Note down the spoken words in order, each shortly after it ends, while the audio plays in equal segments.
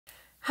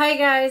Hi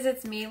guys,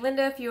 it's me,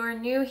 Linda. If you are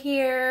new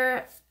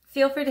here,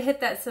 feel free to hit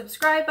that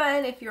subscribe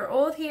button. If you're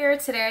old here,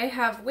 today I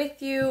have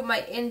with you my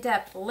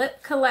in-depth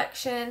lip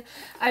collection.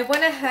 I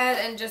went ahead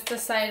and just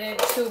decided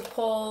to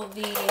pull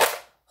the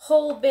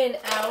whole bin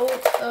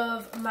out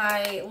of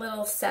my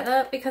little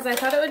setup because I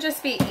thought it would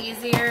just be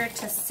easier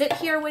to sit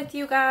here with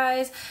you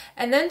guys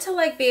and then to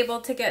like be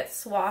able to get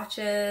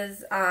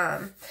swatches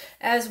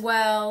as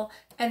well.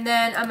 And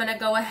then I'm going to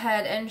go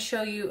ahead and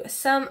show you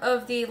some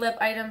of the lip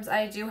items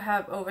I do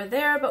have over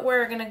there, but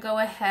we're going to go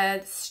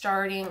ahead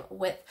starting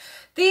with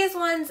these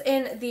ones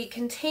in the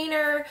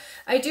container.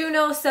 I do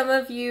know some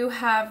of you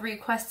have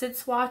requested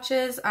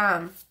swatches.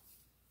 I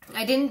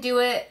didn't do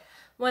it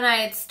when I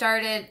had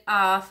started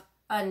off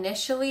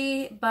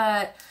initially,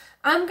 but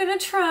I'm gonna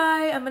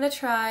try.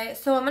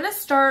 So I'm gonna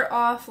start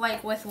off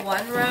like with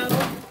one row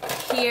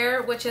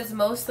here, which is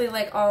mostly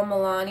like all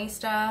Milani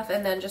stuff,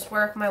 and then just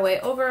work my way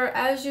over.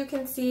 As you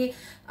can see,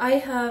 I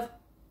have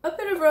a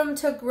bit of room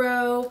to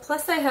grow,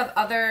 plus I have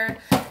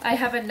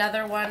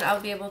another one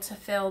I'll be able to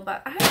fill,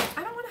 but I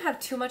don't want to have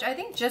too much. I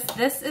think just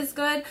this is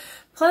good.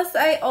 Plus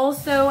I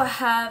also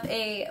have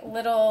a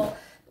little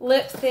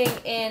lip thing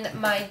in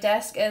my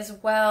desk as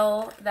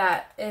well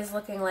that is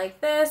looking like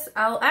this.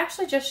 I'll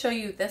actually just show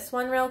you this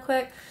one real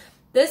quick.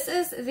 This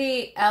is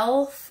the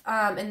e.l.f.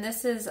 And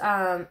this is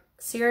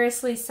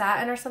Seriously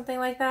Satin or something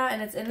like that,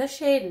 and it's in the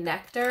shade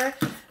Nectar.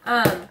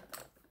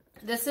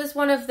 This is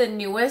one of the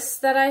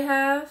newest that I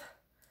have,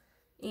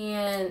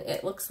 and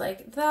it looks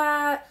like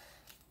that.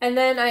 And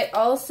then I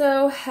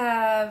also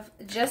have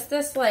just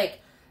this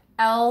like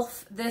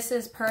e.l.f. This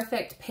is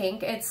Perfect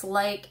Pink. It's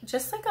like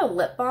just like a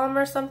lip balm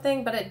or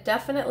something, but it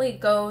definitely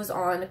goes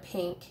on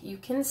pink. You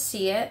can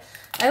see it.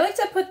 I like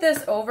to put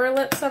this over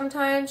lip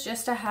sometimes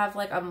just to have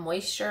like a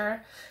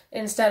moisture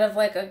instead of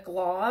like a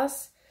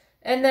gloss.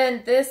 And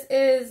then this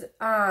is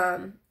a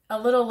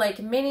little like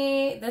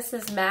mini. This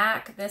is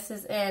MAC. This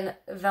is in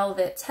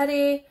Velvet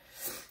Teddy.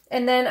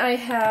 And then I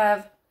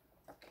have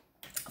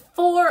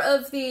 4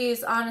 of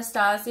these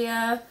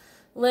Anastasia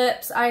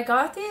lips. I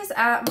got these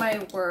at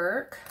my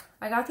work.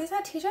 I got these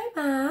at TJ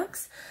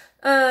Maxx,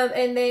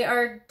 and they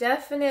are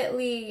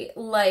definitely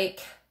like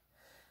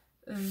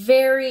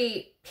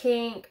very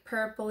pink,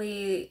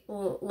 purpley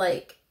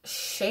like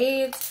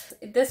shades.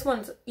 This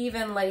one's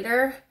even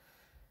lighter.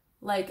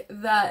 Like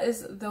that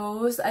is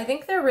those. I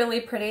think they're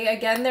really pretty.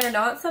 Again, they're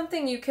not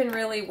something you can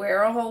really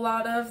wear a whole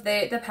lot of.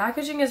 The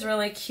packaging is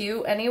really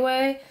cute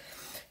anyway.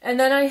 And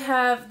then I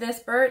have this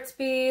Burt's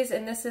Bees,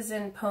 and this is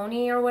in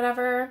Pony or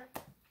whatever.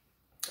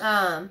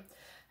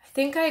 I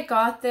think I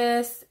got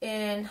this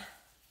in,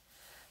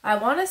 I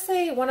want to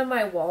say one of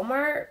my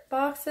Walmart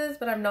boxes,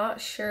 but I'm not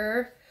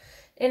sure.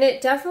 And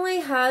it definitely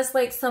has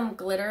like some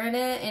glitter in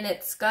it, and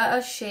it's got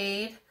a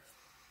shade.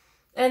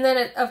 And then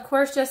it of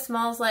course just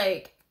smells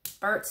like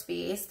Burt's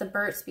Bees, the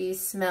Burt's Bees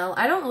smell.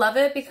 I don't love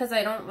it because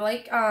I don't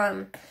like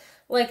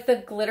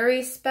the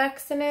glittery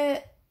specks in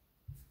it.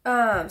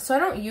 So I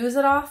don't use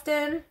it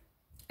often.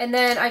 And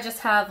then I just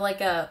have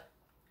like a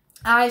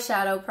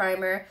eyeshadow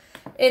primer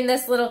in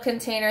this little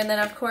container, and then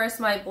of course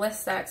my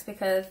Blistex,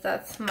 because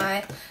that's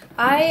my,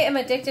 I am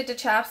addicted to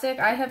chapstick.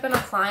 I have been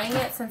applying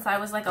it since I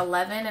was like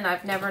 11, and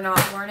I've never not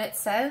worn it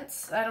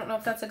since. I don't know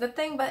if that's a good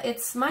thing, but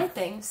it's my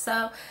thing.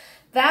 So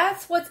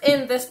that's what's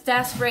in this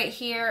desk right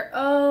here.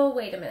 Oh,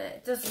 wait a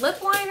minute. Does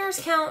lip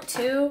liners count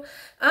too?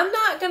 I'm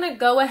not gonna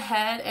go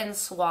ahead and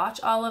swatch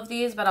all of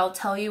these, but I'll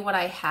tell you what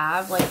I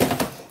have, like,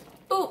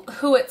 ooh,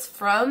 who it's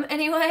from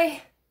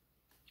anyway.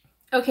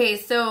 Okay,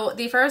 so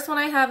the first one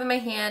I have in my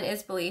hand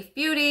is Belief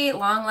Beauty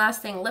Long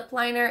Lasting Lip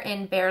Liner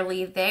in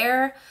Barely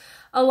There.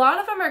 A lot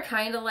of them are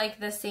kind of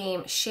like the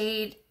same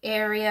shade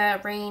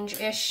area,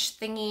 range-ish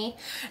thingy.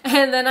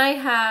 And then I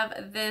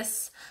have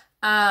this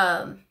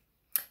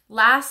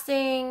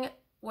Lasting,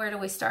 where do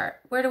we start?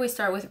 Where do we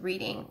start with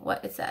reading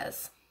what it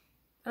says?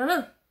 I don't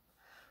know.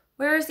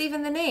 Where is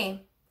even the name?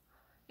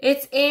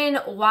 It's in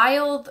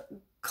Wild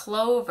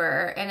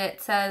Clover, and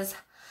it says,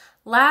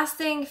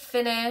 Lasting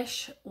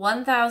Finish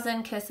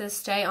 1000 Kisses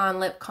Stay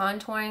On Lip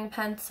Contouring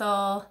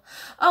Pencil.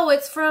 Oh,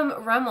 it's from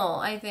Rimmel,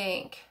 I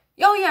think.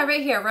 Oh yeah,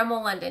 right here,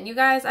 Rimmel London. You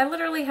guys, I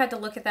literally had to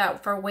look at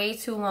that for way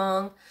too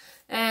long.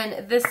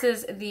 And this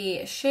is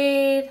the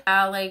shade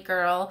Ballet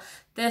Girl.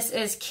 This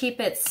is Keep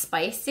It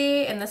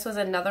Spicy, and this was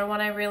another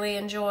one I really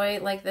enjoy,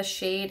 like the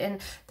shade, and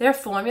their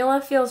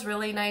formula feels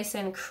really nice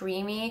and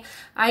creamy.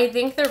 I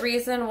think the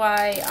reason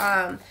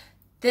why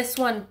this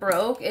one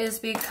broke is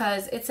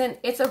because it's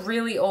a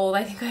really old,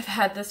 I think I've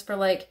had this for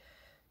like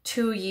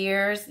 2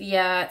 years.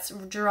 Yeah, it's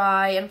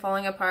dry and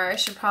falling apart. I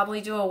should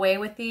probably do away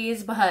with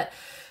these, but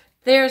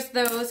there's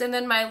those. And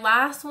then my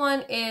last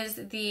one is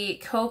the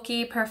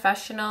Kokie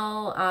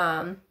Professional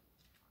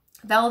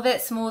Velvet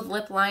Smooth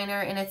Lip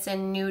Liner, and it's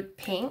in Nude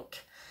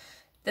Pink.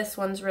 This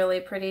one's really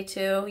pretty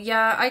too.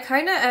 Yeah, I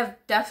kind of have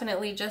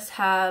definitely just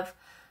have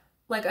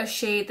like a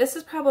shade. This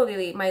is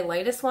probably my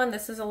lightest one.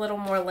 This is a little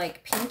more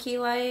like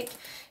pinky-like.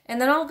 And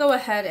then I'll go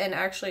ahead and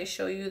actually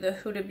show you the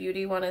Huda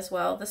Beauty one as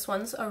well. This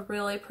one's a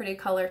really pretty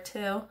color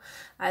too.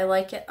 I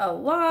like it a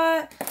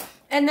lot.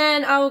 And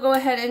then I will go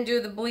ahead and do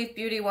the Belief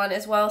Beauty one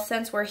as well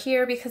since we're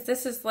here, because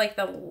this is like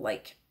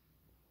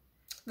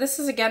this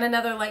is again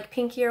another like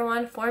pinkier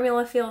one.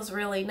 Formula feels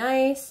really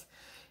nice.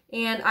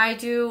 And I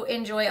do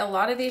enjoy a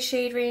lot of these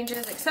shade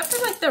ranges, except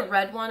for like the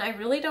red one. I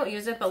really don't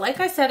use it, but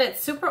like I said,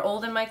 it's super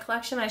old in my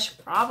collection. I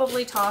should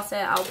probably toss it.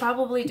 I'll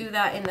probably do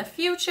that in the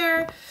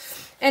future.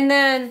 And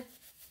then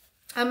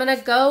I'm going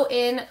to go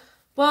in,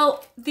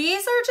 well,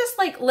 these are just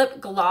like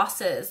lip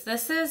glosses.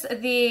 This is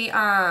the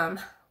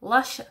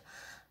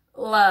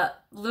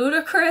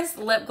Ludicrous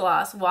lip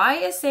gloss. Why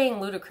is saying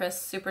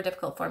ludicrous super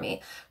difficult for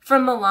me?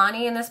 From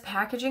Milani, and this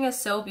packaging is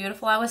so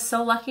beautiful. I was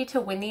so lucky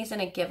to win these in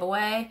a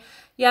giveaway.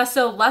 Yeah,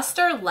 so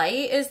Luster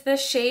Light is the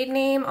shade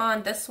name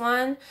on this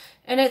one,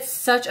 and it's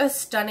such a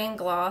stunning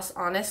gloss.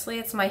 Honestly,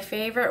 it's my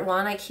favorite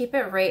one. I keep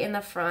it right in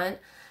the front.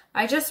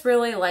 I just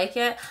really like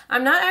it.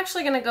 I'm not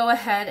actually going to go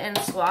ahead and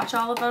swatch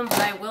all of them, but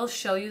I will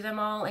show you them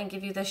all and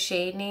give you the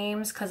shade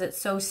names because it's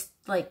so,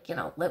 like, you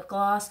know, lip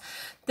gloss.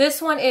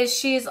 This one is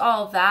She's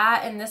All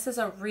That, and this is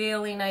a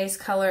really nice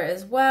color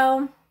as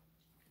well.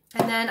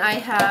 And then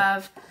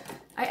I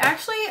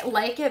actually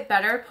like it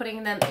better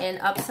putting them in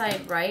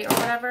upside right or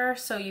whatever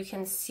so you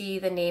can see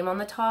the name on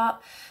the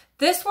top.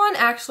 This one,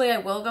 actually, I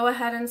will go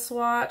ahead and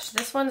swatch.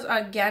 This one's,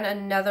 again,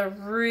 another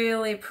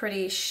really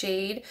pretty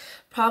shade.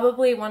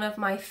 Probably one of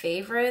my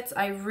favorites.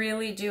 I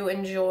really do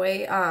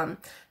enjoy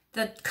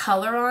the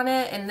color on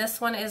it. And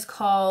this one is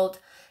called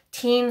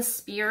Teen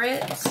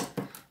Spirit.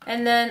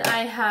 And then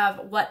I have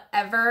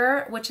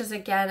Whatever, which is,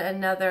 again,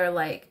 another,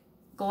 like,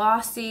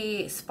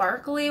 glossy,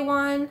 sparkly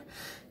one.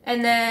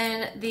 And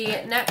then the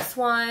next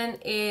one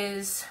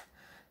is,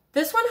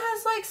 this one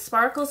has, like,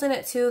 sparkles in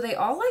it, too. They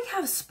all, like,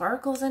 have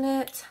sparkles in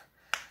it.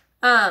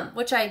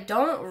 Which I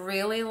don't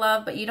really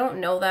love, but you don't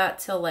know that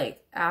till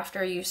like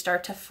after you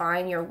start to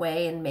find your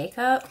way in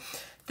makeup.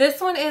 This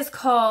one is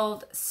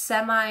called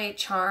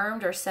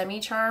Semi-Charmed or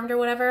Semi-Charmed or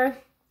whatever.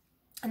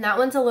 And that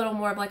one's a little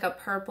more of like a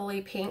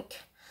purpley pink.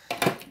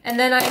 And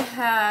then I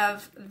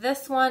have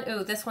this one.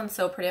 Ooh, this one's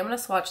so pretty. I'm going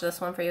to swatch this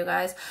one for you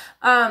guys.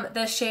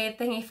 The shade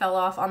thingy fell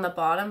off on the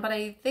bottom, but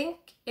I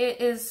think it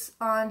is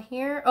on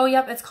here. Oh,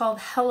 yep, it's called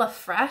Hella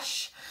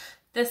Fresh.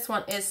 This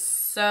one is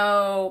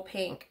so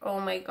pink. Oh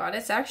my god,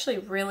 it's actually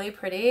really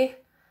pretty.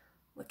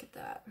 Look at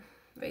that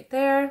right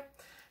there.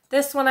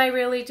 This one I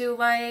really do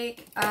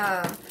like.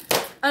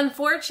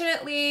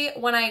 Unfortunately,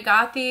 when I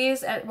got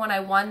these, when I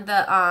won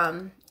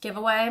the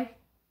giveaway,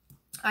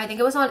 I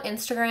think it was on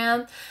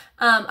Instagram,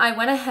 I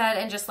went ahead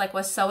and just like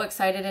was so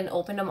excited and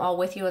opened them all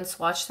with you and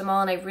swatched them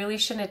all, and I really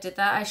shouldn't have did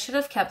that. I should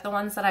have kept the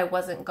ones that I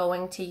wasn't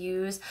going to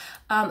use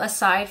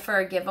aside for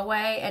a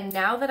giveaway, and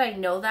now that I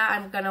know that,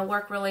 I'm going to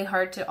work really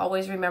hard to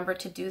always remember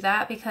to do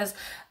that because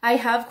I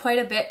have quite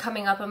a bit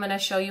coming up I'm going to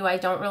show you I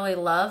don't really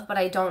love, but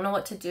I don't know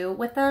what to do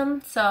with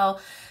them. So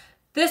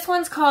this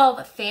one's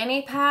called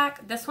Fanny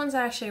Pack. This one's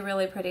actually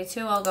really pretty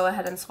too. I'll go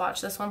ahead and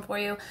swatch this one for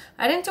you.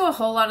 I didn't do a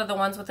whole lot of the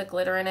ones with the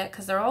glitter in it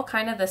because they're all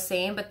kind of the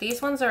same, but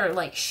these ones are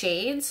like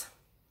shades.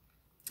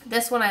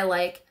 This one I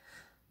like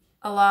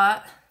a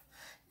lot.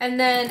 And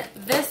then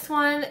this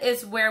one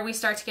is where we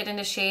start to get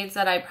into shades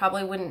that I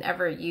probably wouldn't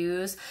ever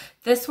use.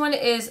 This one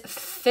is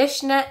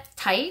Fishnet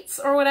Tights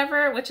or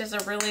whatever, which is a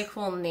really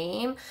cool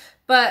name.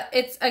 But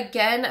it's,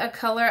 again, a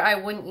color I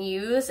wouldn't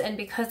use, and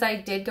because I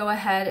did go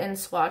ahead and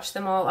swatch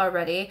them all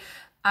already,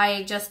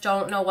 I just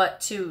don't know what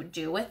to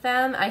do with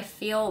them. I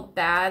feel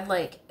bad,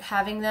 like,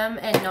 having them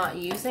and not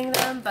using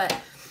them, but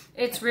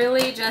it's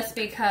really just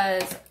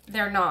because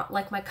they're not,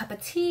 like, my cup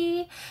of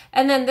tea.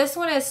 And then this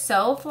one is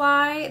So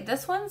Fly.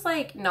 This one's,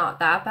 like, not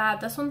that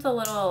bad. This one's a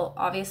little,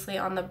 obviously,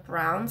 on the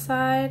brown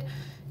side.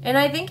 And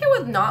I think it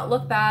would not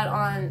look bad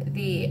on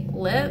the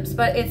lips,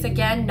 but it's,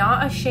 again,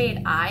 not a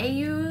shade I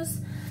use.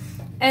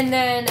 And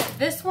then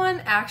this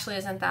one actually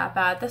isn't that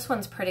bad. This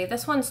one's pretty.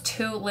 This one's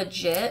too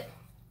legit.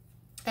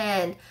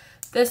 And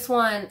this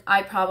one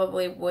I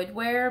probably would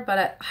wear,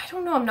 but I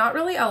don't know. I'm not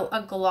really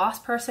a gloss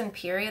person,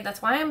 period.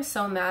 That's why I'm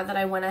so mad that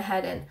I went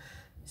ahead and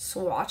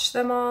swatched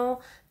them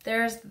all.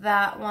 There's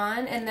that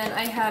one. And then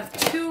I have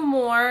two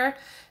more.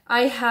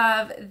 I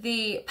have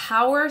the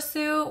Power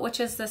Suit, which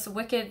is this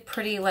wicked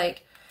pretty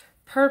like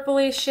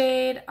purpley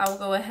shade. I'll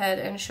go ahead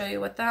and show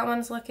you what that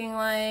one's looking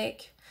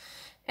like.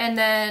 And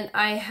then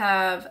I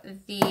have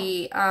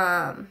the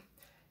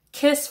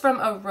Kiss from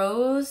a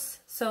Rose.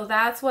 So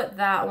that's what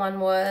that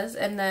one was.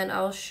 And then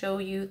I'll show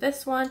you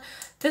this one.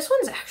 This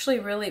one's actually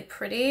really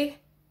pretty.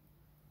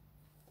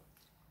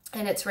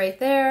 And it's right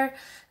there.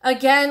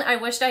 Again, I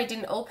wished I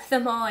didn't open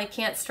them all. I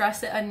can't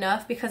stress it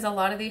enough because a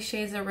lot of these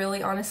shades are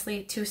really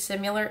honestly too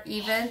similar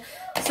even.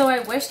 So I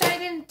wished I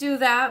didn't do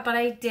that, but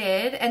I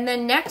did. And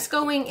then next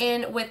going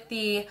in with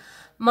the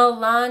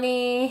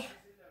Milani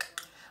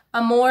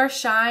Amore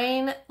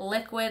Shine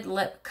Liquid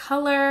Lip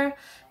Color.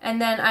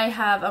 And then I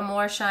have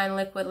Amore Shine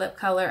Liquid Lip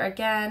Color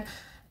again.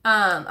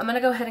 I'm going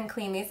to go ahead and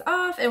clean these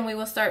off and we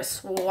will start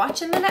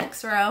swatching the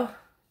next row.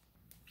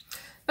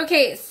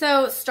 Okay,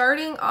 so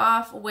starting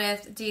off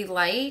with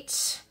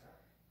Delight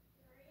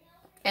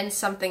and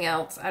something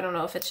else. I don't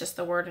know if it's just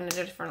the word in a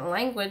different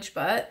language,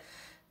 but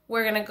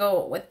we're gonna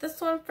go with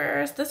this one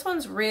first. This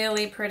one's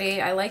really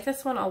pretty. I like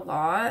this one a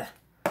lot.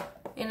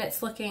 And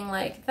it's looking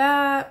like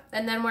that.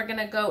 And then we're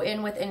gonna go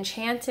in with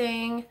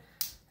Enchanting.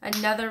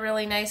 Another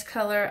really nice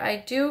color. I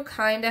do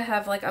kind of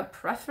have like a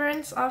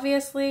preference,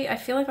 obviously. I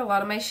feel like a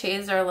lot of my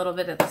shades are a little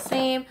bit of the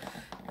same.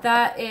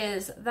 That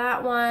is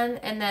that one.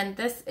 And then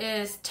this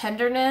is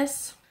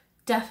Tenderness.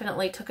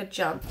 Definitely took a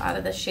jump out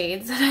of the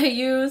shades that I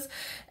use.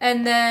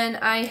 And then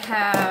I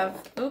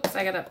have, oops,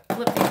 I gotta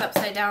flip these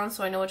upside down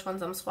so I know which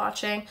ones I'm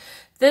swatching.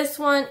 This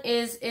one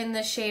is in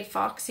the shade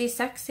Foxy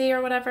Sexy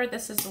or whatever.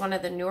 This is one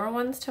of the newer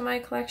ones to my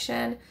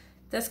collection.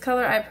 This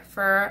color I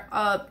prefer,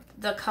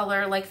 the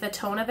color, like the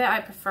tone of it,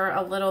 I prefer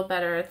a little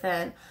better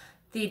than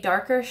the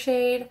darker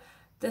shade.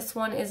 This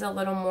one is a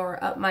little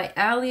more up my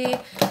alley.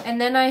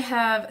 And then I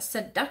have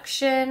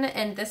Seduction,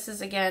 and this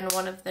is again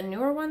one of the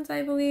newer ones,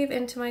 I believe,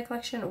 into my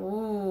collection.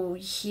 Ooh,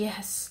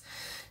 yes.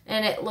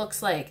 And it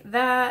looks like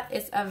that.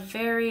 It's a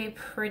very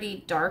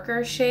pretty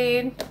darker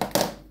shade.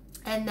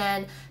 And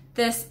then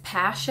this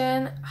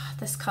Passion, oh,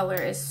 this color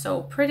is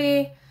so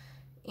pretty.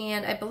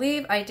 And I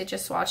believe I did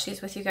just swatch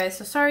these with you guys.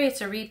 So sorry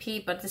it's a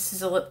repeat, but this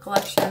is a lip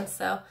collection,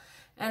 so.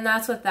 And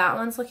that's what that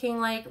one's looking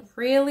like.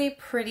 Really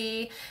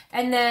pretty.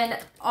 And then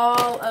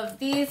all of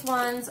these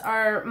ones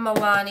are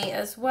Milani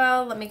as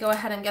well. Let me go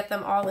ahead and get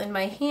them all in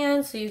my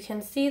hand so you can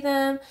see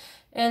them.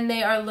 And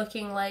they are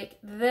looking like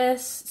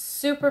this.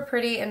 Super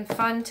pretty and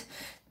fun.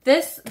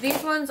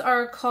 These ones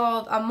are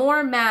called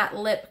Amore Matte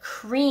Lip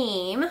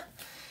Cream.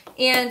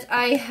 And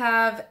I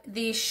have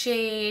the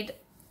shade,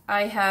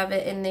 I have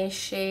it in the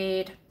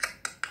shade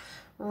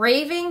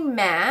Raving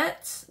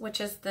Matte, which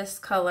is this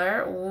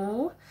color.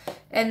 Ooh.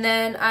 And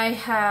then I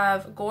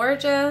have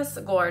Gorgeous.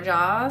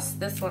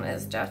 This one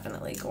is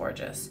definitely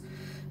gorgeous.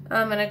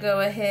 I'm going to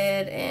go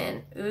ahead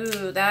and,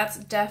 ooh, that's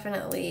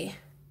definitely,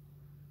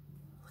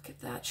 look at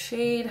that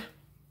shade.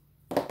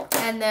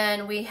 And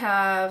then we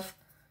have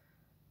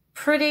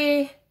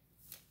Pretty.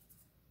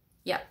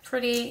 Yeah,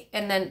 Pretty.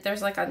 And then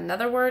there's like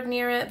another word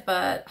near it,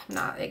 but I'm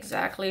not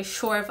exactly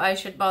sure if I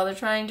should bother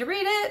trying to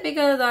read it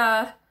because,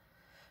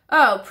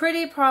 oh,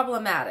 Pretty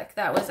Problematic.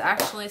 That was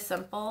actually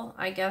simple.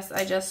 I guess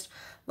I just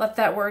let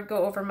that word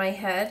go over my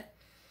head.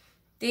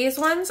 These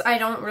ones, I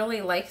don't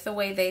really like the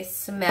way they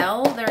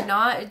smell.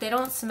 They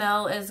don't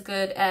smell as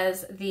good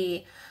as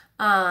the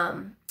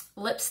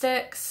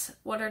lipsticks.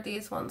 What are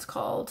these ones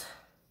called?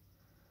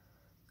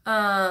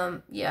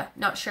 Yeah,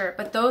 not sure.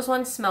 But those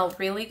ones smell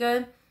really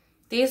good.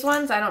 These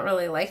ones, I don't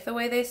really like the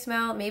way they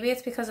smell. Maybe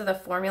it's because of the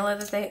formula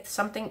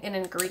that an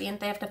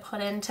ingredient they have to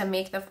put in to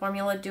make the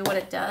formula do what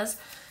it does.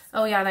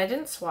 Oh yeah, and I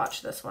didn't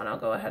swatch this one. I'll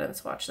go ahead and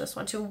swatch this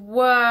one too.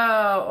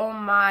 Whoa, oh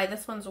my,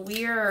 this one's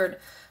weird.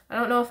 I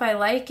don't know if I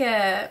like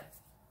it.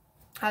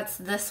 That's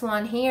this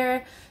one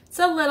here. It's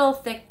a little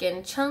thick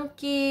and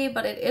chunky,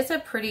 but it is a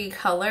pretty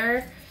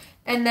color.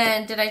 And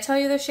then, did I tell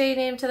you the shade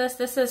name to this?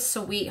 This is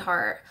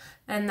Sweetheart.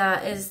 And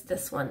that is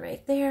this one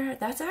right there.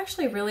 That's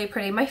actually really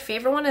pretty. My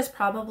favorite one is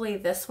probably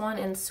this one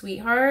in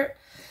Sweetheart.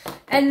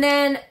 And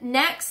then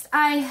next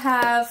I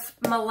have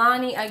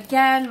Milani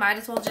again. Might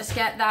as well just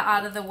get that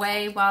out of the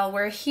way while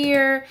we're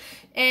here.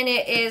 And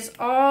it is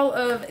all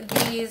of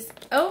these,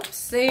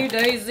 oopsie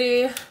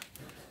daisy,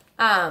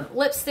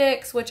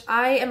 lipsticks, which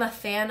I am a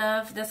fan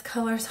of. This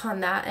color's on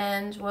that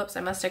end. Whoops,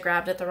 I must have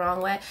grabbed it the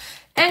wrong way.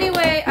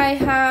 Anyway, I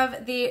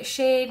have the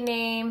shade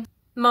name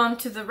Mom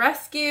to the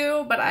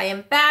Rescue, but I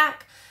am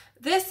back.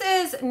 This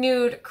is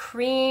Nude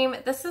Cream.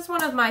 This is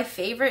one of my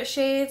favorite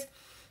shades.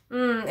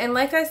 And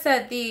like I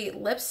said, the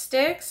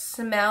lipsticks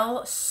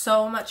smell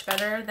so much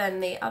better than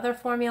the other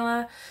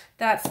formula.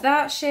 That's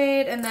that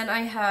shade. And then I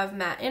have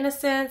Matte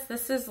Innocence.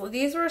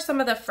 These were some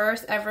of the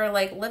first ever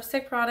like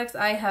lipstick products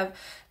I have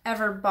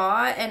ever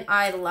bought, and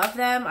I love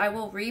them. I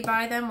will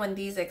rebuy them when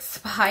these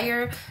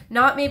expire.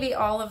 Not maybe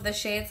all of the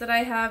shades that I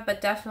have,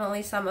 but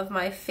definitely some of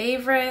my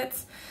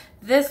favorites.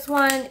 This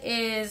one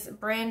is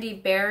Brandy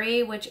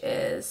Berry, which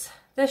is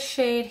this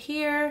shade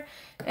here.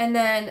 And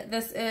then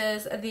this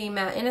is the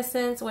Matte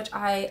Innocence, which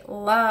I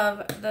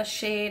love the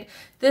shade.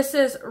 This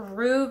is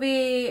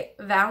Ruby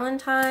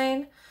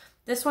Valentine.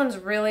 This one's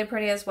really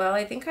pretty as well.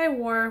 I think I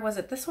wore, was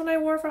it this one I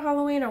wore for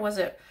Halloween or was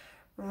it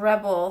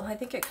Rebel? I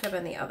think it could have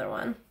been the other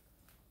one.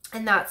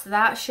 And that's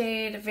that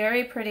shade,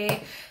 very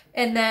pretty.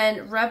 And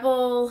then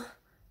Rebel,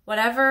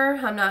 whatever,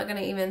 I'm not gonna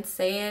even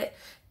say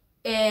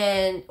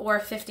it, or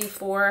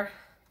 54.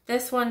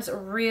 This one's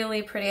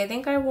really pretty. I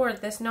think I wore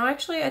this, no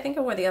actually I think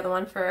I wore the other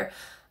one for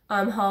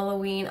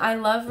Halloween. I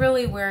love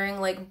really wearing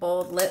like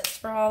bold lips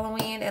for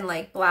Halloween and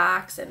like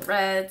blacks and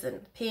reds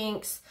and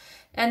pinks.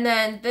 And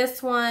then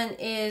this one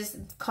is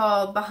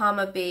called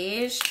Bahama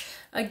Beige.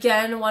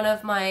 Again, one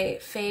of my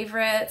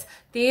favorites.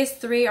 These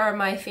three are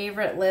my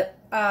favorite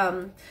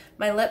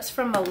my lips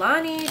from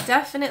Milani,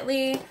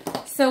 definitely.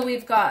 So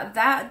we've got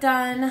that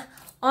done.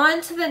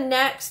 On to the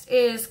next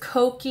is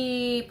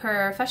Kokie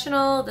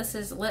Professional. This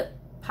is lip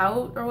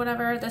pout or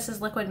whatever. This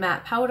is liquid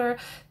matte powder.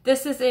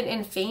 This is in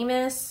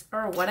Infamous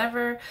or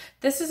whatever.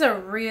 This is a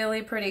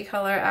really pretty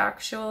color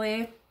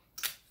actually.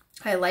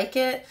 I like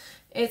it.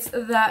 It's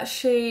that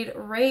shade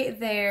right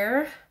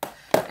there.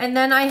 And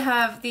then I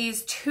have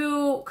these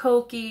two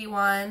Kokie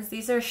ones.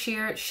 These are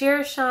Sheer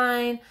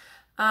Shine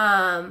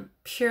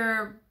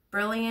Pure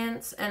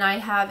Brilliance, and I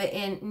have it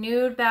in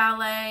Nude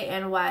Ballet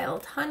and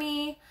Wild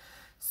Honey.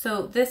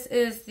 So this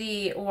is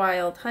the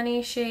Wild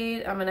Honey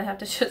shade. I'm gonna have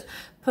to just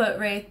put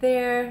right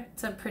there.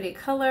 It's a pretty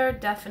color,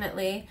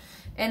 definitely.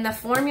 And the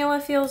formula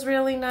feels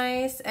really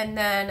nice. And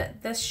then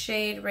this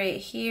shade right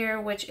here,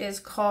 which is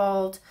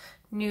called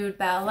Nude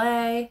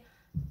Ballet.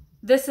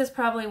 This is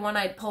probably one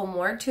I'd pull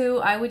more to.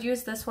 I would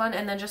use this one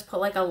and then just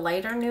put like a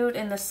lighter nude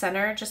in the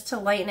center just to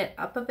lighten it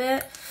up a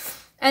bit.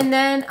 And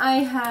then I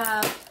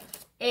have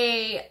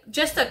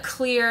just a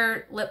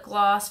clear lip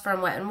gloss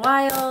from Wet n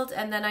Wild.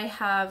 And then I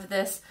have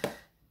this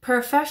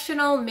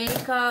Professional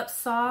Makeup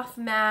Soft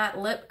Matte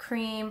Lip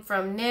Cream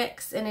from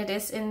NYX, and it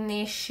is in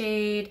the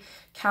shade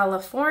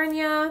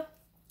California.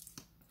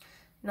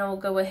 Now we'll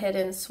go ahead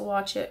and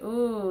swatch it.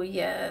 Ooh,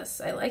 yes,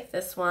 I like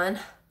this one.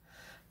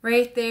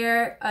 Right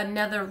there,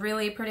 another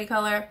really pretty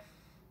color.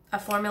 A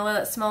formula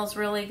that smells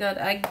really good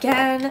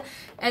again.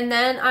 And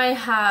then I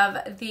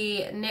have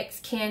the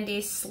NYX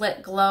Candy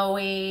Slit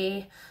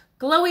Glowy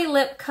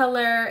lip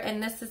color,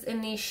 and this is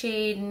in the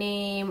shade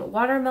name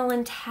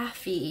Watermelon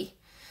Taffy.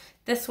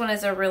 This one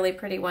is a really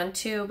pretty one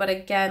too, but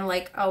again,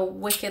 like a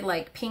wicked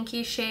like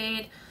pinky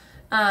shade.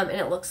 And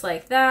it looks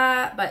like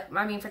that, but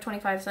I mean for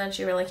 25 cents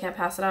you really can't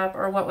pass it up.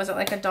 Or what was it,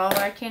 like $1?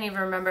 I can't even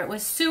remember. It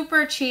was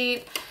super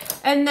cheap.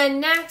 And then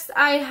next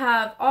I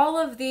have all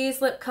of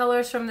these lip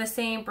colors from the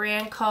same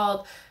brand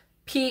called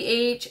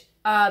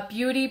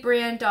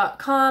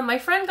phbeautybrand.com. My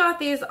friend got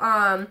these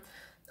on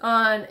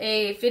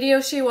a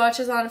video she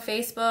watches on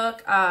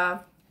Facebook.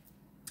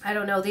 I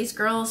don't know, these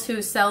girls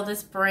who sell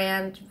this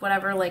brand,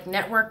 whatever, like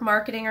network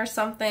marketing or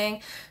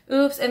something.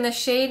 Oops, and the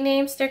shade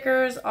name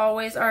stickers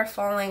always are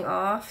falling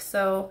off,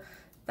 so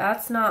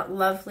that's not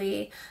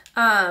lovely.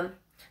 I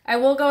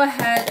will go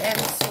ahead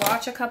and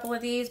swatch a couple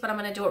of these, but I'm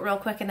going to do it real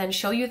quick and then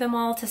show you them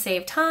all to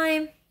save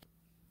time.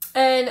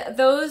 And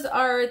those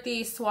are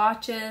the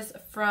swatches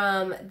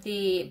from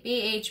the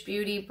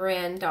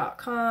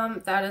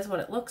phbeautybrand.com. That is what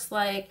it looks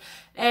like.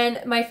 And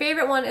my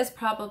favorite one is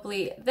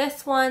probably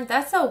this one.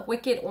 That's a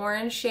wicked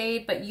orange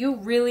shade, but you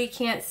really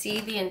can't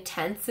see the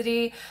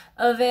intensity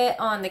of it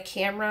on the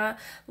camera.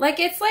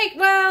 Like, it's like,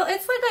 well,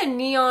 it's like a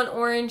neon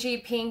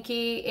orangey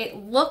pinky. It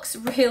looks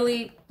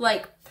really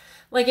like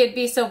it'd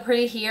be so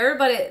pretty here,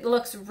 but it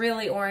looks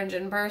really orange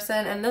in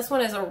person. And this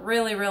one is a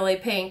really, really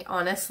pink,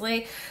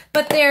 honestly.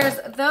 But there's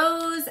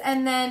those.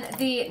 And then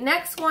the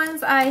next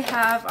ones I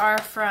have are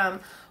from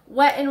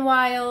Wet n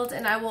Wild.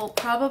 And I will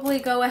probably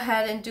go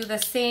ahead and do the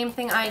same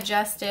thing I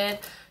just did,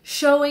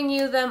 showing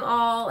you them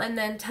all and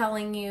then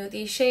telling you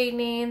the shade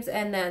names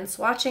and then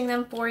swatching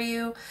them for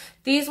you.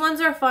 These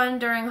ones are fun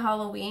during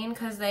Halloween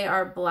because they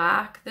are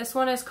black. This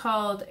one is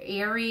called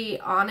Airy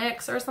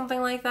Onyx or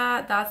something like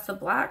that. That's the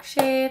black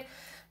shade.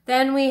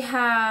 Then we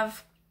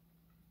have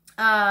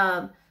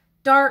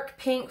Dark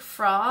Pink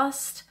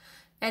Frost.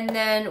 And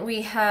then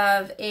we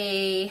have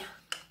a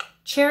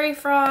Cherry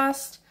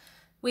Frost.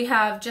 We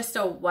have just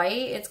a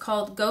white. It's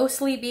called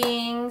Ghostly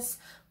Beings.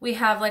 We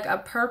have like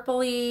a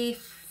purpley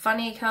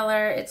funny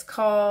color. It's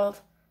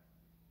called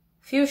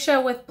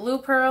Fuchsia with Blue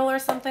Pearl or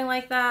something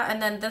like that.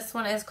 And then this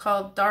one is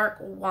called Dark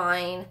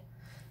Wine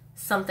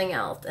something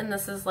else. And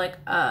this is like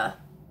a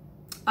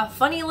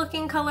funny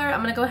looking color.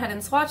 I'm going to go ahead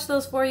and swatch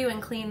those for you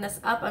and clean this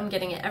up. I'm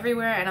getting it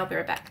everywhere and I'll be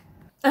right back.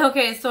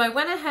 Okay, so I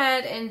went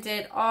ahead and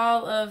did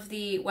all of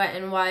the Wet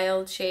n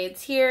Wild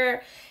shades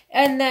here.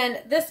 And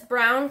then this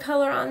brown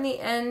color on the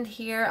end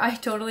here, I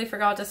totally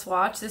forgot to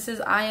swatch. This is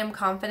I Am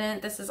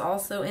Confident. This is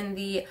also in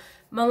the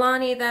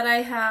Milani that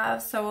I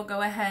have. So we'll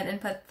go ahead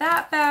and put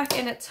that back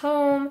in its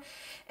home.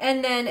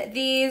 And then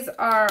these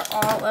are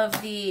all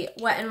of the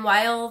Wet n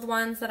Wild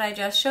ones that I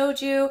just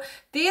showed you.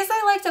 These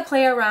I like to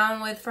play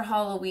around with for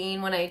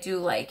Halloween when I do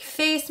like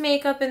face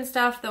makeup and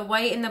stuff. The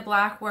white and the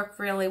black work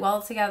really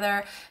well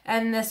together.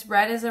 And this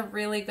red is a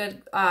really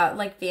good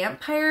like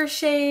vampire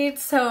shade.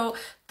 So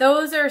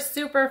those are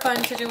super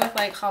fun to do with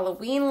like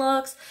Halloween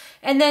looks.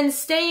 And then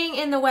staying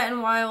in the Wet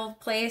n Wild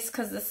place,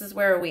 because this is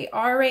where we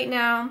are right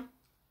now,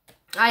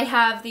 I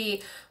have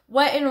the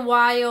Wet n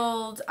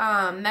Wild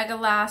Mega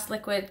Last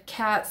Liquid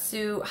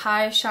Catsuit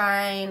High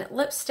Shine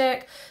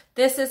Lipstick.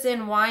 This is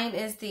in Wine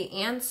is the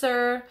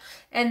Answer.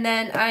 And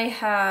then I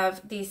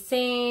have the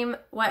same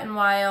Wet n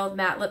Wild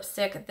matte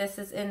lipstick. This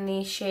is in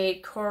the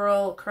shade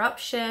Coral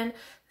Corruption.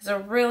 It's a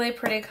really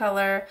pretty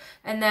color.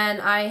 And then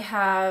I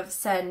have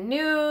Send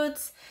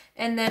Nudes.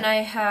 And then I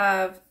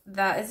have,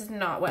 that is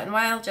not Wet n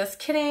Wild, just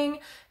kidding.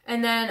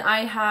 And then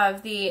I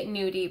have the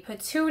Nudie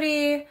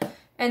Patootie.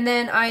 And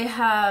then I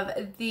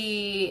have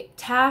the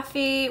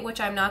Taffy, which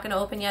I'm not going to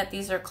open yet.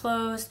 These are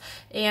closed.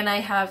 And I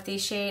have the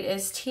shade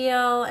is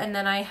Teal. And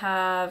then I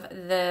have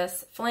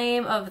this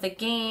Flame of the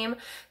Game.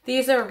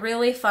 These are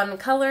really fun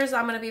colors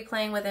I'm going to be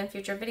playing with in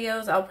future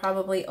videos. I'll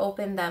probably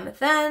open them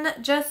then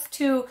just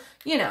to,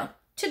 you know,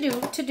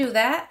 to do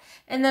that.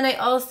 And then I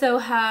also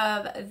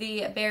have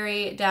the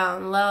Berry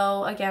Down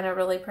Low, again a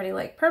really pretty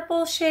like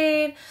purple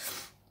shade.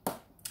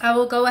 I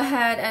will go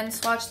ahead and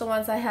swatch the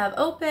ones I have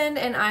opened,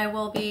 and I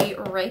will be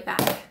right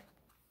back.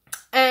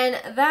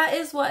 And that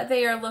is what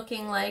they are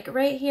looking like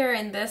right here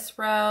in this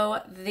row.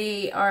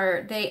 They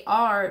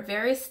are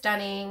very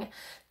stunning.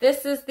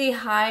 This is the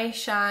High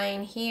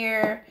Shine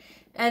here.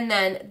 And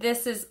then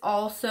this is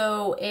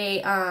also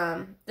a,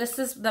 this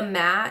is the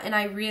matte, and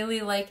I really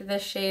like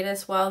this shade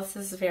as well. This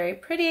is very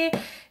pretty.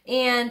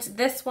 And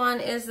this one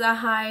is the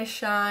High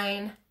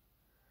Shine.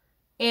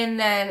 And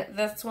then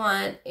this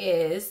one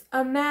is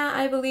a matte,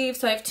 I believe.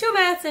 So I have 2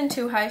 mattes and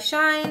 2 high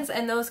shines,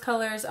 and those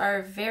colors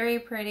are very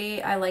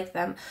pretty. I like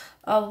them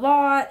a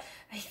lot.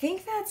 I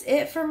think that's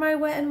it for my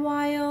Wet n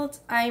Wild.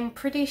 I'm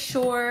pretty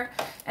sure.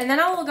 And then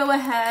I will go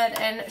ahead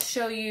and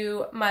show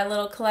you my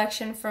little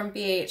collection from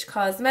BH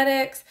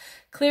Cosmetics.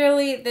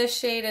 Clearly, this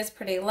shade is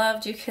pretty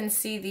loved. You can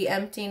see the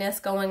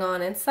emptiness going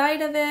on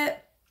inside of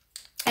it.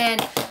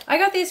 And I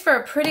got these for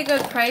a pretty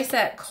good price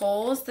at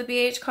Kohl's, the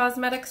BH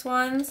Cosmetics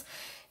ones.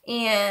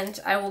 And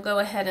I will go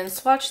ahead and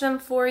swatch them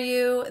for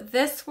you.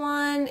 This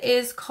one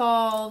is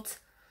called,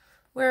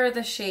 where are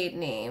the shade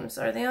names?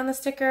 Are they on the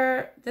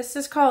sticker? This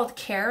is called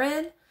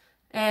Karen,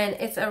 and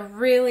it's a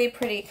really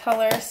pretty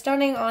color,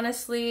 stunning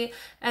honestly.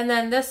 And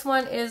then this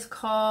one is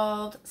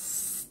called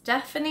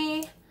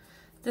Stephanie.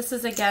 This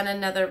is again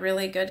another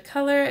really good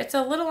color. It's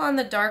a little on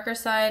the darker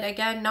side.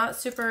 Again, not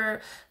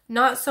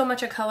so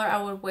much a color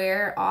I would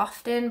wear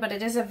often, but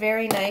it is a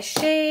very nice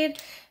shade.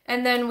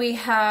 And then we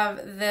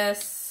have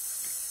this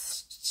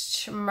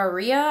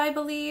Maria, I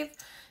believe,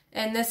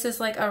 and this is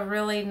like a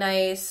really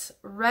nice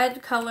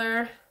red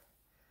color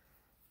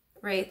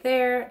right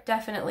there.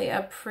 Definitely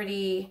a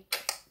pretty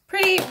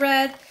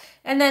red.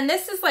 And then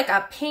this is like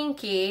a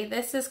pinky.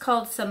 This is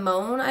called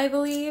Simone, I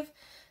believe.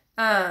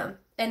 And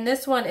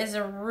this one is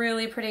a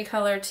really pretty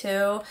color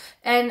too.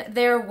 And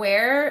their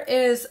wear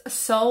is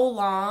so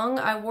long.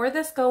 I wore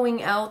this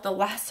going out the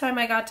last time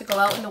I got to go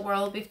out in the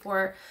world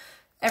before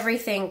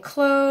everything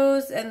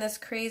closed and this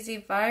crazy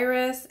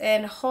virus,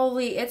 and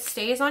holy, it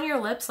stays on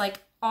your lips like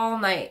all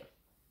night.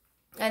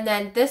 And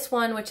then this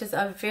one, which is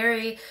a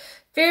very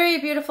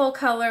beautiful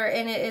color,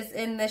 and it is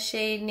in the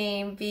shade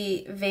name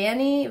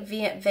Vania,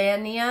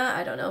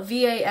 I don't know,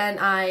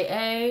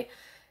 V-A-N-I-A.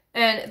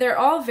 And they're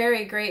all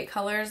very great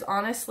colors,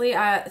 honestly.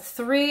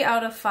 3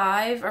 out of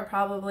 5 are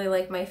probably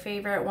like my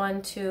favorite.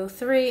 1, 2,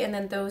 3, and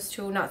then those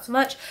 2 not so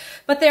much.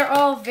 But they're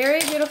all very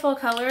beautiful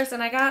colors,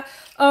 and I got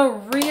a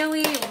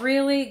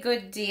really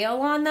good deal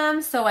on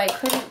them, so I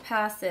couldn't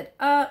pass it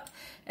up.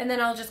 And then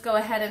I'll just go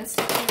ahead and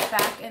stick these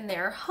back in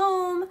their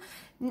home.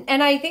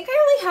 And I think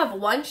I only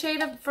have 1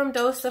 shade from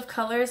Dose of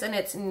Colors, and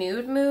it's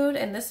Nude Mood,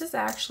 and this is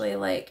actually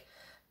like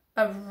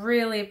a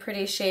really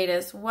pretty shade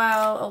as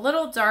well. A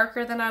little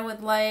darker than I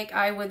would like.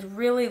 I would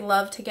really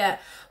love to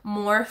get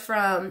more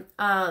from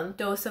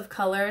Dose of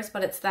Colors,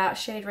 but it's that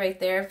shade right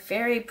there.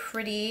 Very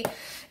pretty.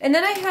 And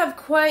then I have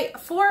quite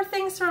 4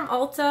 things from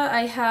Ulta.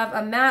 I have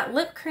a matte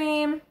lip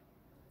cream,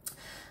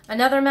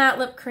 another matte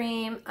lip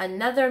cream,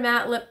 another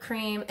matte lip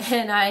cream,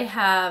 and I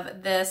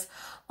have this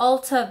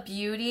Ulta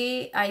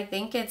Beauty. I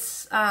think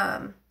it's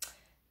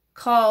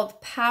called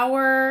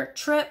Power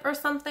Trip or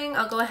something.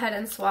 I'll go ahead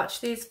and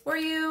swatch these for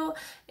you,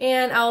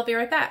 and I'll be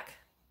right back.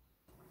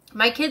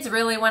 My kids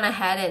really went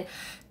ahead and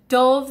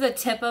dove the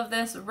tip of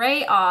this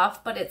right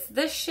off, but it's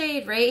this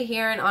shade right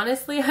here, and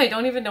honestly, I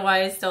don't even know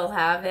why I still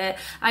have it.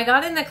 I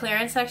got in the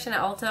clearance section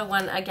at Ulta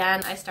when,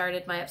 again, I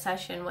started my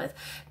obsession with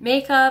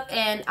makeup,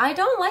 and I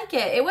don't like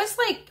it. It was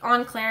like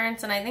on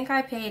clearance, and I think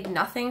I paid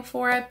nothing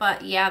for it,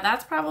 but yeah,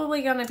 that's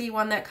probably gonna be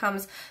one that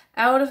comes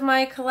out of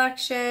my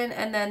collection.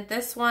 And then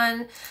this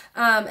one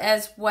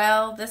as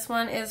well. This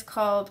one is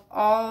called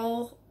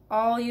All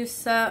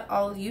Yusuf,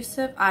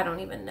 I don't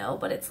even know,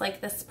 but it's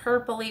like this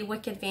purpley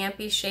wicked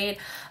vampy shade.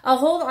 I'll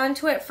hold on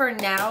to it for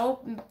now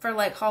for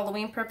like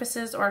Halloween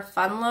purposes or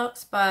fun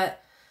looks,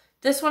 but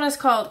this one is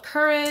called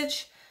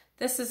Courage.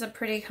 This is a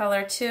pretty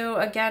color too.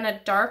 Again,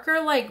 a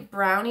darker like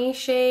brownie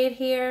shade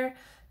here,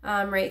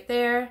 right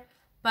there.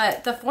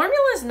 But the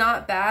formula is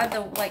not bad,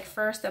 the like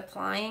first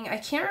applying. I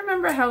can't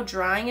remember how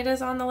drying it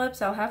is on the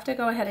lips. I'll have to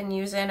go ahead and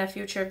use it in a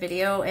future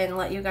video and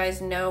let you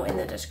guys know in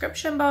the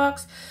description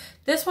box.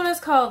 This one is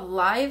called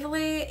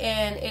Lively,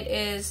 and it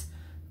is,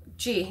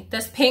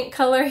 this pink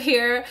color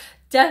here.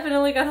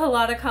 Definitely got a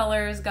lot of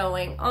colors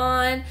going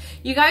on.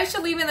 You guys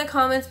should leave in the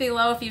comments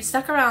below if you've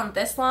stuck around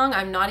this long.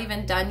 I'm not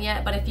even done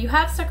yet, but if you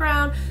have stuck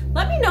around,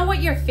 let me know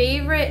what your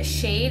favorite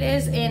shade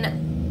is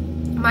in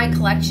my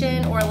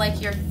collection, or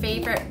like your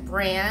favorite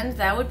brand.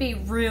 That would be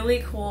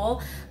really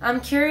cool.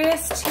 I'm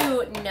curious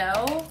to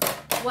know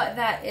what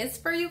that is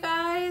for you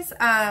guys.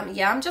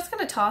 Yeah, I'm just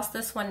gonna toss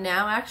this one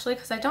now actually,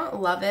 because I don't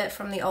love it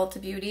from the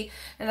Ulta Beauty,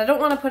 and I don't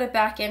want to put it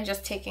back in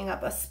just taking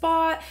up a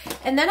spot.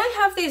 And then I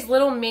have these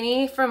little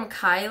mini from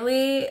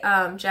Kylie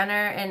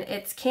Jenner, and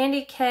it's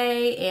Candy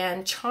K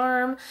and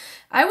Charm.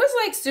 I was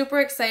like super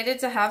excited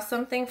to have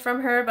something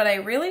from her, but I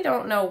really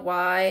don't know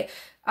why.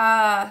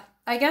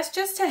 I guess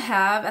just to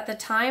have. At the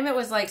time, it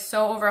was like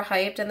so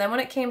overhyped. And then when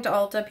it came to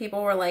Ulta,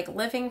 people were like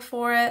living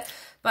for it.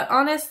 But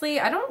honestly,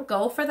 I don't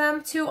go for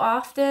them too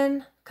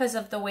often because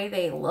of the way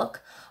they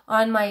look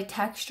on my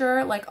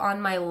texture, like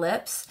on my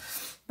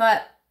lips.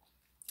 But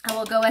I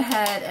will go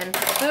ahead and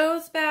put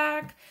those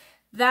back.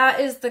 That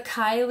is the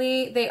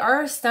Kylie. They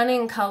are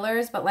stunning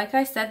colors, but like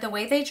I said, the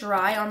way they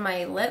dry on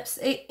my lips,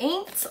 it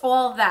ain't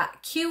all that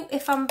cute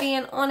if I'm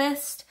being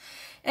honest.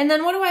 And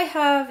then what do I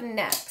have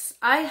next?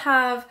 I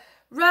have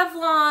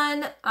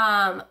Revlon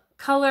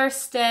Color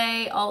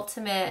Stay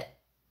Ultimate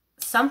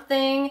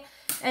something.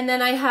 And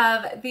then I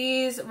have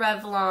these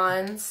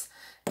Revlons.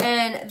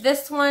 And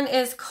this one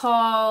is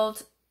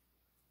called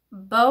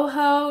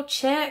Boho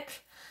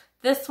Chick.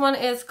 This one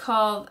is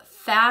called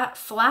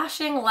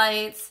Flashing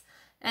Lights.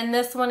 And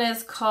this one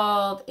is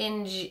called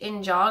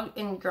Ingrogany,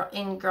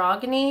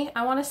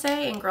 I want to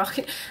say.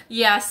 Ingrogany.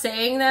 Yeah,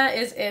 saying that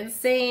is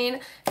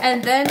insane.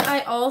 And then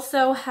I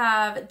also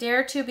have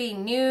Dare to Be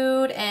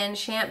Nude and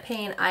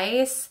Champagne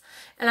Ice.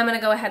 And I'm going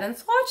to go ahead and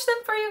swatch them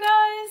for you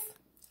guys.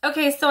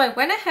 Okay, so I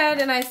went ahead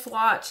and I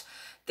swatched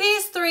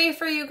these three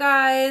for you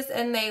guys.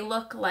 And they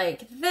look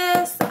like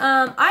this.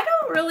 I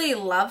don't really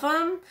love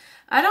them.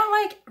 I don't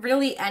like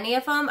really any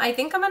of them. I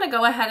think I'm going to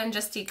go ahead and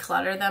just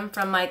declutter them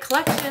from my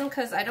collection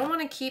because I don't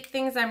want to keep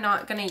things I'm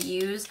not going to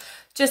use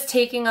just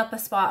taking up a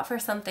spot for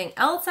something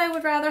else I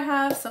would rather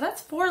have. So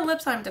that's 4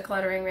 lips I'm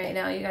decluttering right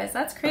now, you guys.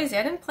 That's crazy.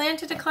 I didn't plan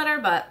to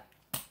declutter, but...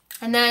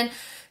 And then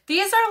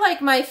these are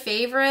like my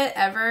favorite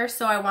ever,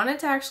 so I wanted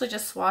to actually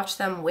just swatch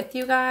them with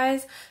you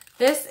guys.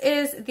 This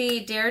is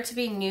the Dare to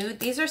Be Nude.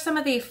 These are some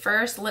of the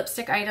first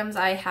lipstick items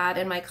I had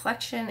in my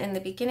collection in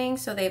the beginning,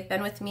 so they've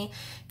been with me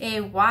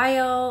a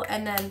while.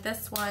 And then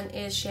this one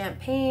is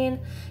Champagne,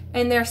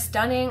 and they're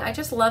stunning. I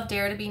just love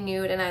Dare to Be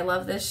Nude, and I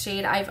love this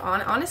shade. I've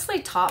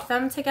honestly topped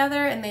them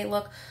together, and they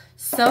look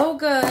so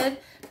good.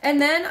 And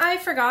then I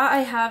forgot I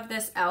have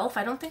this e.l.f.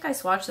 I don't think I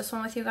swatched this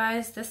one with you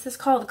guys. This is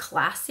called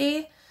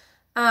Classy.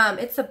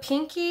 It's a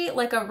pinky,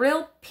 like a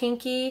real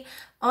pinky.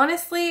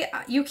 Honestly,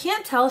 you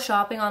can't tell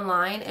shopping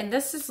online, and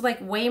this is like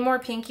way more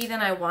pinky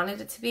than I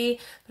wanted it to be,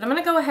 but I'm going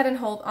to go ahead and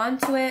hold on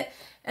to it.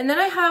 And then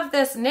I have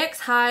this NYX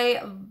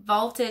High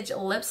Voltage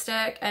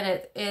lipstick, and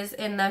it is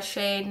in the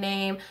shade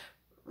name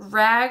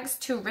Rags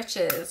to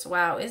Riches.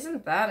 Wow,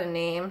 isn't that a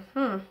name?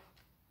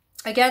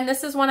 Again,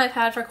 this is one I've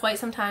had for quite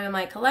some time in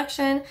my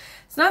collection.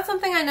 It's not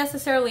something I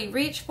necessarily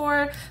reach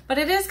for, but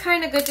it is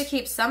kind of good to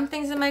keep some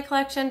things in my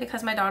collection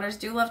because my daughters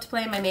do love to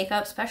play in my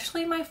makeup,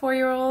 especially my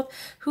 4-year-old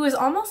who is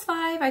almost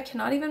 5. I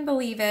cannot even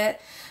believe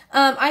it.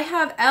 I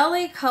have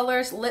LA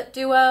Colors Lip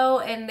Duo,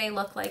 and they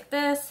look like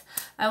this.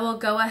 I will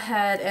go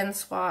ahead and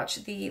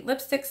swatch the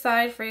lipstick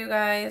side for you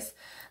guys.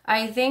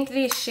 I think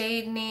the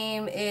shade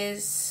name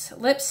is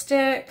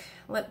Lipstick,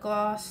 Lip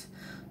Gloss.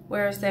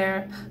 Where is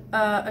there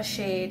a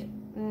shade?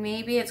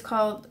 Maybe it's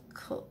called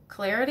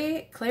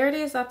Clarity. Clarity,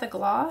 is that the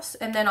gloss?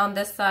 And then on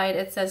this side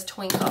it says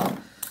Twinkle.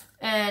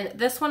 And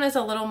this one is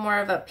a little more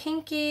of a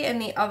pinky,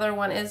 and the other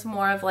one is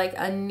more of like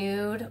a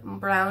nude,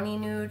 brownie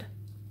nude.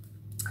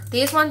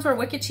 These ones were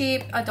wicked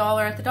cheap,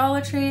 $1 at the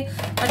Dollar Tree,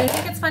 but I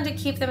think it's fun to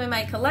keep them in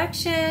my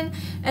collection.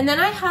 And then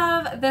I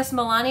have this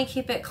Milani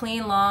Keep It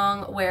Clean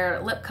Long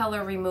Wear Lip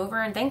Color Remover,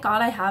 and thank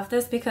God I have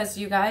this because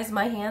you guys,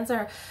 my hands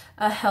are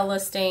a hella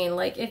stain.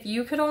 Like, if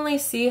you could only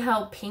see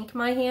how pink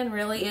my hand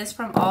really is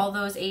from all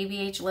those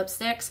ABH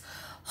lipsticks,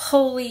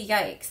 holy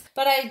yikes.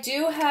 But I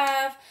do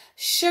have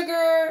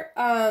Sugar,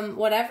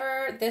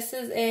 whatever, this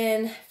is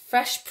in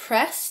Fresh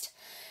Pressed.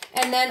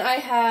 And then I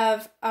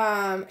have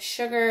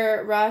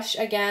Sugar Rush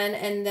again,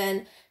 and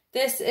then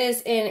this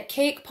is in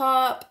Cake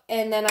Pop,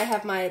 and then I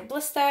have my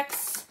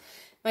Blistex,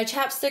 my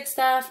chapstick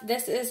stuff.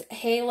 This is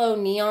Halo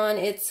Neon,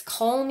 it's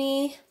Call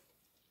Me.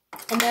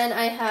 And then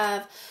I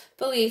have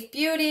Believe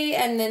Beauty,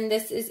 and then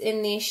this is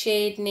in the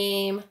shade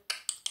name,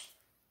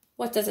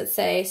 what does it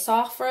say?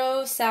 Soft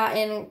Rose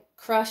Satin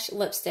Crush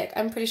Lipstick.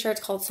 I'm pretty sure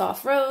it's called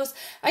Soft Rose.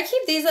 I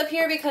keep these up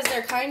here because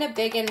they're kind of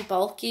big and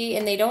bulky,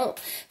 and they don't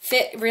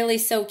fit really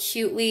so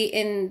cutely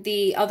in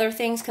the other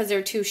things because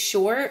they're too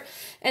short.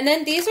 And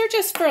then these are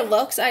just for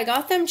looks. I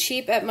got them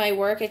cheap at my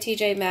work at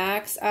TJ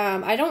Maxx.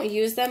 I don't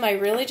use them. I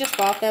really just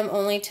bought them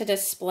only to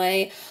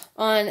display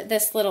on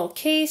this little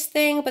case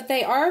thing, but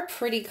they are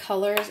pretty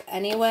colors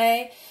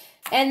anyway.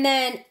 And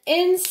then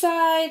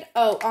inside,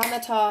 oh, on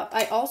the top,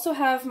 I also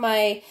have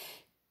my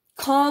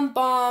Calm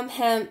Balm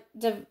Hemp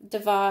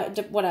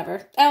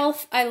whatever.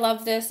 e.l.f. I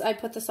love this. I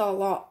put this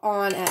all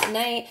on at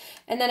night.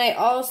 And then I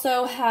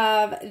also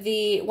have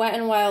the Wet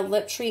n Wild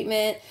Lip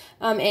Treatment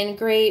in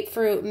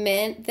Grapefruit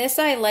Mint. This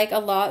I like a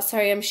lot.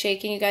 Sorry, I'm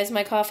shaking, you guys.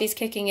 My coffee's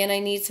kicking in. I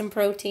need some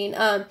protein.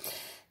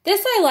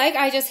 This I like.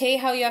 I just hate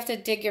how you have to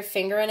dig your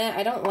finger in it.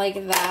 I don't like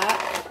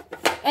that.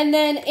 And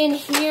then in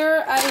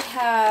here I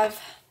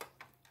have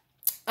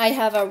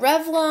a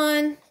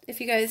Revlon. If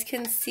you guys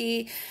can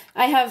see,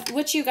 I have,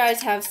 which you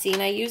guys have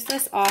seen, I use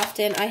this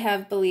often. I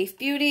have Believe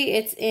Beauty.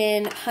 It's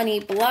in Honey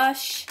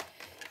Blush.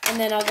 And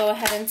then I'll go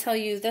ahead and tell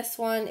you this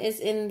one is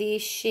in the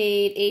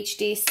shade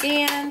HD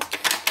Sand.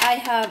 I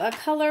have a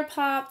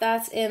ColourPop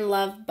that's in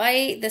Love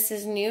Bite. This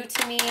is new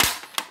to me.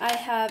 I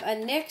have a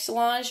NYX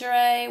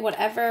Lingerie,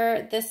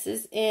 whatever. This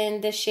is in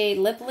the shade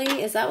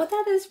Lipley. Is that what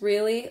that is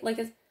really?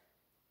 Like,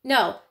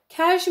 no,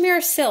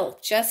 Cashmere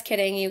Silk. Just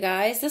kidding, you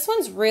guys. This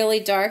one's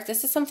really dark.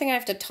 This is something I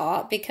have to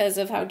top because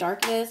of how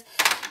dark it is.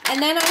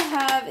 And then I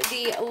have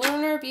the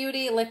Lunar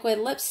Beauty Liquid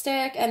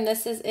Lipstick, and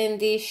this is in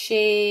the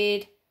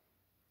shade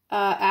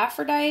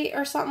Aphrodite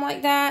or something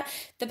like that.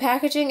 The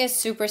packaging is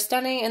super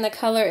stunning, and the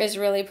color is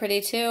really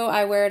pretty too.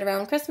 I wear it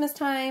around Christmas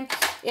time.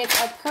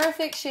 It's a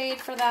perfect shade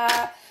for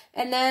that.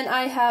 And then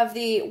I have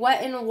the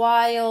Wet n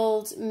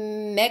Wild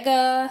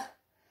Mega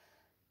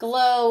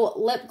Glow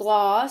Lip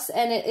Gloss,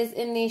 and it is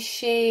in the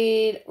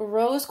shade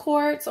Rose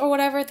Quartz or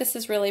whatever. This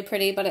is really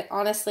pretty, but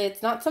honestly,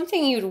 it's not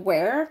something you'd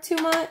wear too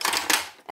much.